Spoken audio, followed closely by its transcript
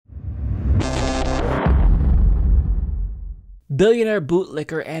Billionaire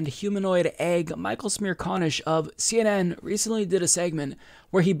bootlicker and humanoid egg Michael Smerconish of CNN recently did a segment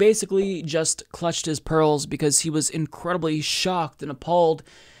where he basically just clutched his pearls because he was incredibly shocked and appalled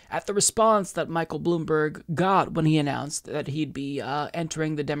at the response that Michael Bloomberg got when he announced that he'd be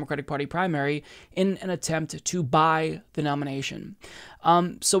entering the Democratic Party primary in an attempt to buy the nomination.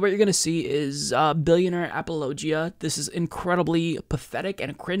 So what you're going to see is billionaire apologia. This is incredibly pathetic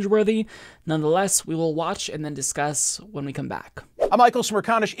and cringeworthy. Nonetheless, we will watch and then discuss when we come back. I'm Michael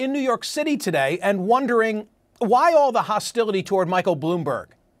Smerconish in New York City today and wondering why all the hostility toward Michael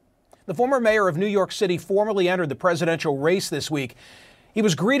Bloomberg. The former mayor of New York City formally entered the presidential race this week. He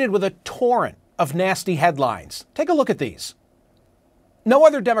was greeted with a torrent of nasty headlines. Take a look at these. No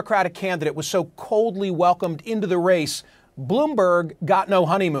other Democratic candidate was so coldly welcomed into the race. Bloomberg got no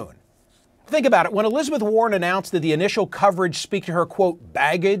honeymoon. Think about it. When Elizabeth Warren announced that the initial coverage speak to her, quote,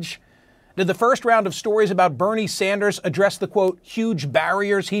 baggage, did the first round of stories about Bernie Sanders address the, quote, huge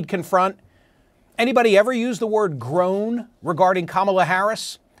barriers he'd confront? Anybody ever use the word groan regarding Kamala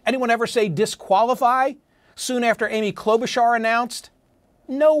Harris? Anyone ever say disqualify soon after Amy Klobuchar announced?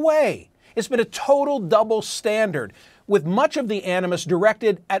 No way. It's been a total double standard, with much of the animus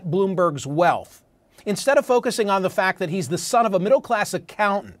directed at Bloomberg's wealth. Instead of focusing on the fact that he's the son of a middle-class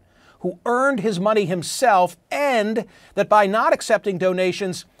accountant who earned his money himself, and that by not accepting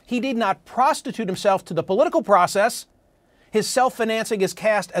donations, he did not prostitute himself to the political process, his self-financing is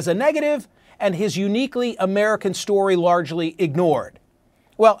cast as a negative, and his uniquely American story largely ignored.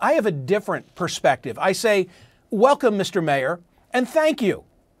 Well, I have a different perspective. I say, welcome, Mr. Mayor. And thank you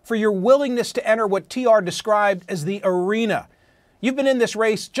for your willingness to enter what TR described as the arena. You've been in this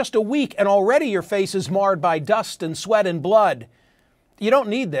race just a week, and already your face is marred by dust and sweat and blood. You don't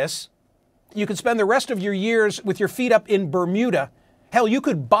need this. You could spend the rest of your years with your feet up in Bermuda. Hell, you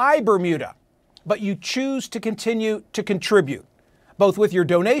could buy Bermuda, but you choose to continue to contribute, both with your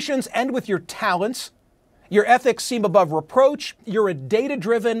donations and with your talents. Your ethics seem above reproach. You're a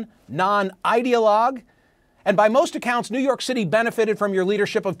data-driven non-ideologue. And by most accounts, New York City benefited from your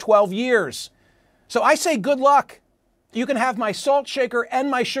leadership of 12 years. So I say good luck. You can have my salt shaker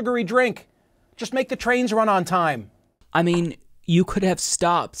and my sugary drink. Just make the trains run on time. I mean, you could have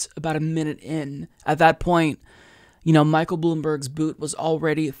stopped about a minute in. At that point, Michael Bloomberg's boot was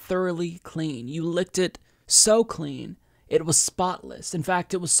already thoroughly clean. You licked it so clean, it was spotless. In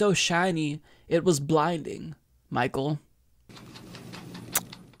fact, it was so shiny, it was blinding, Michael.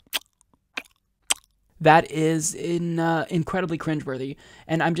 That is incredibly cringeworthy.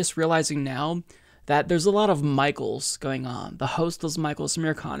 And I'm just realizing now that there's a lot of Michaels going on. The host was Michael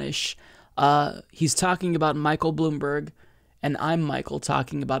Smerconish. He's talking about Michael Bloomberg, and I'm Michael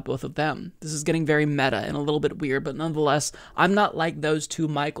talking about both of them. This is getting very meta and a little bit weird, but nonetheless, I'm not like those two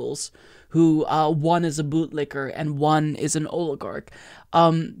Michaels who one is a bootlicker and one is an oligarch.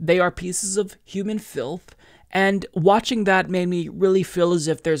 They are pieces of human filth. And watching that made me really feel as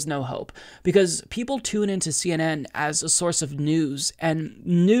if there's no hope, because people tune into CNN as a source of news, and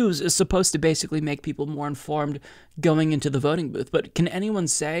news is supposed to basically make people more informed going into the voting booth. But can anyone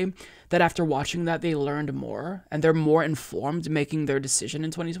say that after watching that they learned more and they're more informed making their decision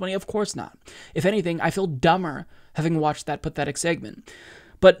in 2020? Of course not. If anything, I feel dumber having watched that pathetic segment.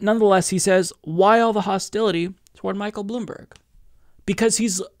 But nonetheless, he says, why all the hostility toward Michael Bloomberg? Because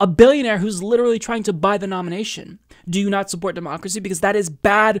he's a billionaire who's literally trying to buy the nomination. Do you not support democracy? Because that is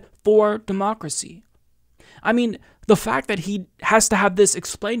bad for democracy. I mean, the fact that he has to have this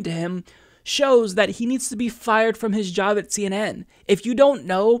explained to him shows that he needs to be fired from his job at CNN. If you don't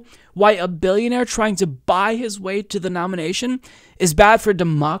know why a billionaire trying to buy his way to the nomination is bad for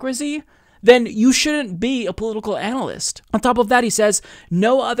democracy, then you shouldn't be a political analyst. On top of that, he says,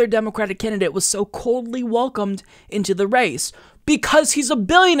 no other Democratic candidate was so coldly welcomed into the race. Because he's a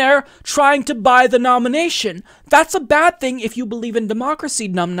billionaire trying to buy the nomination. That's a bad thing if you believe in democracy,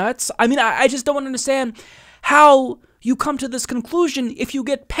 numbnuts. I mean, I just don't understand how you come to this conclusion if you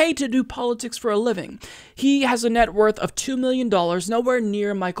get paid to do politics for a living. He has a net worth of $2 million, nowhere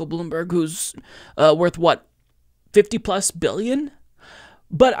near Michael Bloomberg, who's worth, what, 50 plus billion?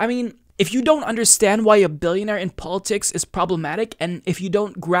 But, I mean, if you don't understand why a billionaire in politics is problematic, and if you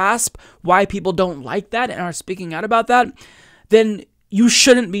don't grasp why people don't like that and are speaking out about that, then you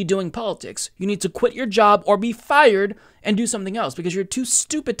shouldn't be doing politics. You need to quit your job or be fired and do something else because you're too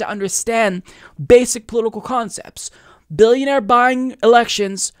stupid to understand basic political concepts. Billionaire buying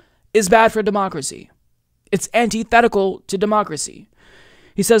elections is bad for democracy. It's antithetical to democracy.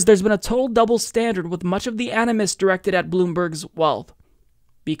 He says there's been a total double standard with much of the animus directed at Bloomberg's wealth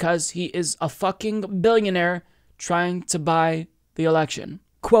because he is a fucking billionaire trying to buy the election.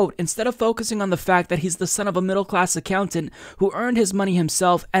 Quote, instead of focusing on the fact that he's the son of a middle-class accountant who earned his money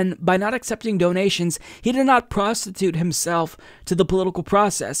himself, and by not accepting donations, he did not prostitute himself to the political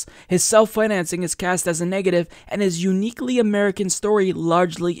process. His self-financing is cast as a negative, and his uniquely American story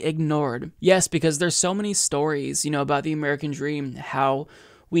largely ignored. Yes, because there's so many stories, about the American dream, how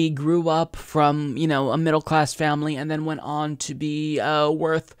we grew up from, a middle-class family and then went on to be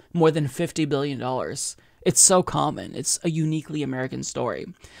worth more than $50 billion. It's so common. It's a uniquely American story.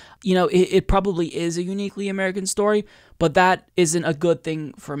 It probably is a uniquely American story, but that isn't a good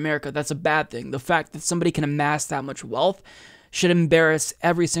thing for America. That's a bad thing. The fact that somebody can amass that much wealth should embarrass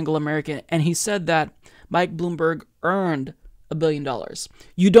every single American. And he said that Mike Bloomberg earned $1 billion.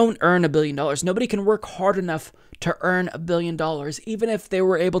 You don't earn $1 billion. Nobody can work hard enough to earn $1 billion, even if they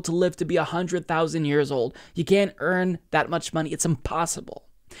were able to live to be 100,000 years old. You can't earn that much money. It's impossible.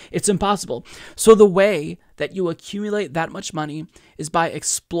 It's impossible. So the way that you accumulate that much money is by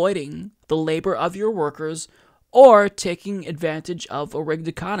exploiting the labor of your workers or taking advantage of a rigged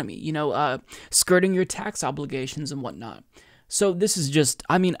economy, skirting your tax obligations and whatnot. So this is just,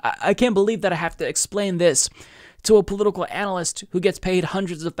 I can't believe that I have to explain this to a political analyst who gets paid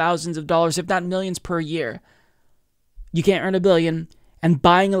hundreds of thousands of dollars, if not millions per year. You can't earn $1 billion, and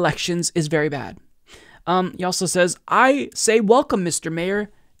buying elections is very bad. He also says, I say welcome, Mr. Mayor,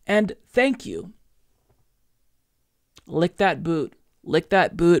 and thank you. Lick that boot. Lick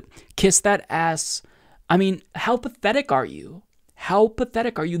that boot. Kiss that ass. How pathetic are you? How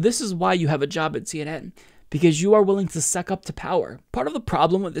pathetic are you? This is why you have a job at CNN. Because you are willing to suck up to power. Part of the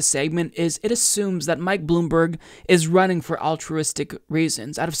problem with this segment is it assumes that Mike Bloomberg is running for altruistic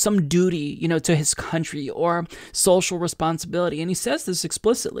reasons, out of some duty, to his country or social responsibility. And he says this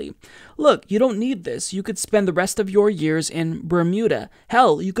explicitly. Look, you don't need this. You could spend the rest of your years in Bermuda.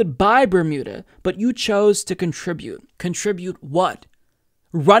 Hell, you could buy Bermuda, but you chose to contribute. Contribute what?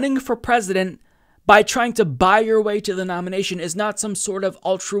 Running for president by trying to buy your way to the nomination is not some sort of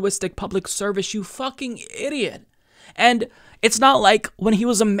altruistic public service, you fucking idiot. And it's not like when he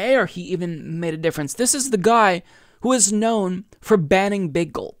was a mayor, he even made a difference. This is the guy who is known for banning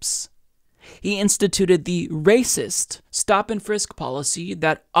big gulps. He instituted the racist stop and frisk policy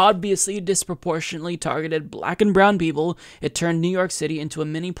that obviously disproportionately targeted black and brown people. It turned New York City into a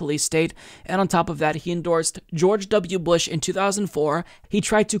mini police state. And on top of that, he endorsed George W. Bush in 2004. He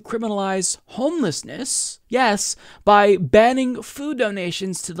tried to criminalize homelessness, yes, by banning food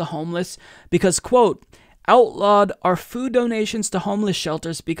donations to the homeless because, quote, outlawed are food donations to homeless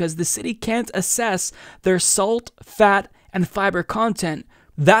shelters because the city can't assess their salt, fat, and fiber content.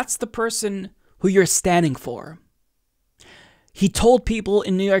 That's the person who you're standing for. He told people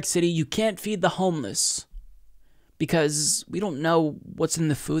in New York City, you can't feed the homeless because we don't know what's in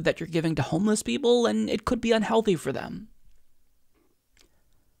the food that you're giving to homeless people and it could be unhealthy for them.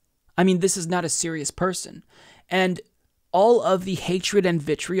 This is not a serious person. And all of the hatred and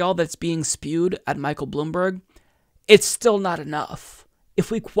vitriol that's being spewed at Michael Bloomberg, it's still not enough. If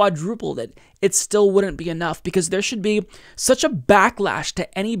we quadrupled it, it still wouldn't be enough because there should be such a backlash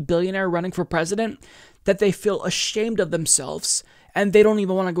to any billionaire running for president that they feel ashamed of themselves and they don't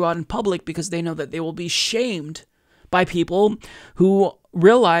even want to go out in public because they know that they will be shamed by people who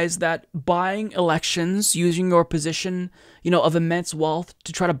realize that buying elections using your position, of immense wealth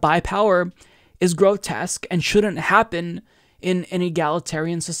to try to buy power is grotesque and shouldn't happen in an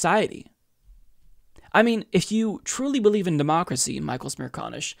egalitarian society. If you truly believe in democracy, Michael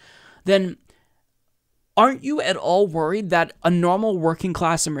Smerconish, then aren't you at all worried that a normal working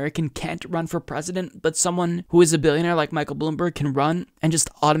class American can't run for president, but someone who is a billionaire like Michael Bloomberg can run and just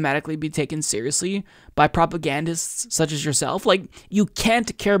automatically be taken seriously by propagandists such as yourself? You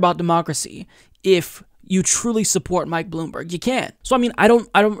can't care about democracy if you truly support Mike Bloomberg. You can't. So, I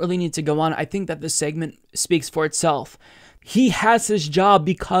don't really need to go on. I think that this segment speaks for itself. He has his job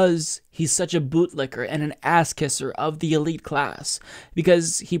because he's such a bootlicker and an ass kisser of the elite class.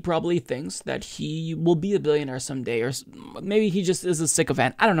 Because he probably thinks that he will be a billionaire someday, or maybe he just is a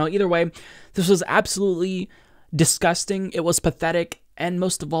sycophant. I don't know. Either way, this was absolutely disgusting. It was pathetic. And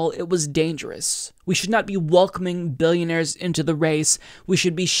most of all, it was dangerous. We should not be welcoming billionaires into the race. We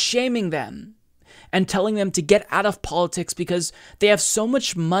should be shaming them and telling them to get out of politics because they have so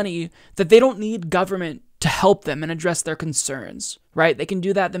much money that they don't need government to help them and address their concerns, right? They can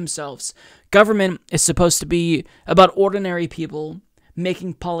do that themselves. Government is supposed to be about ordinary people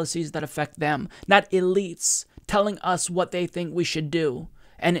making policies that affect them, not elites telling us what they think we should do.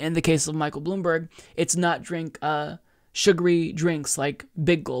 And in the case of Michael Bloomberg, it's not drink sugary drinks like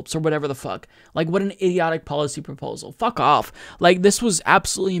big gulps or whatever the fuck. What an idiotic policy proposal. Fuck off. This was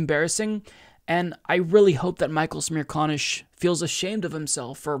absolutely embarrassing. And I really hope that Michael Smerconish feels ashamed of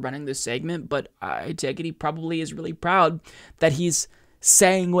himself for running this segment, but I take it he probably is really proud that he's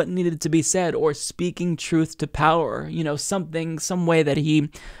saying what needed to be said or speaking truth to power, some way that he,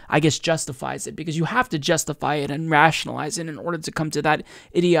 I guess, justifies it, because you have to justify it and rationalize it in order to come to that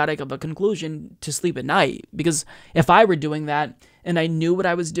idiotic of a conclusion to sleep at night. Because if I were doing that and I knew what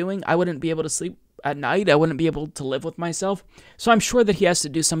I was doing, I wouldn't be able to sleep at night. I wouldn't be able to live with myself. So I'm sure that he has to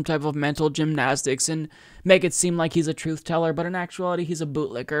do some type of mental gymnastics and make it seem like he's a truth teller, but in actuality, he's a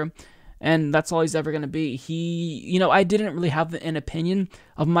bootlicker. And that's all he's ever going to be. I didn't really have an opinion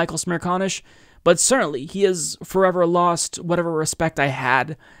of Michael Smerconish, but certainly he has forever lost whatever respect I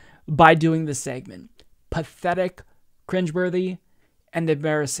had by doing this segment. Pathetic, cringeworthy, and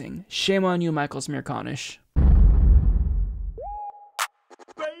embarrassing. Shame on you, Michael Smerconish.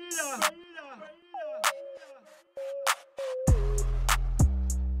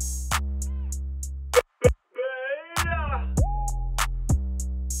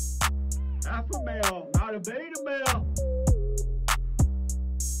 Alpha male, not a beta male.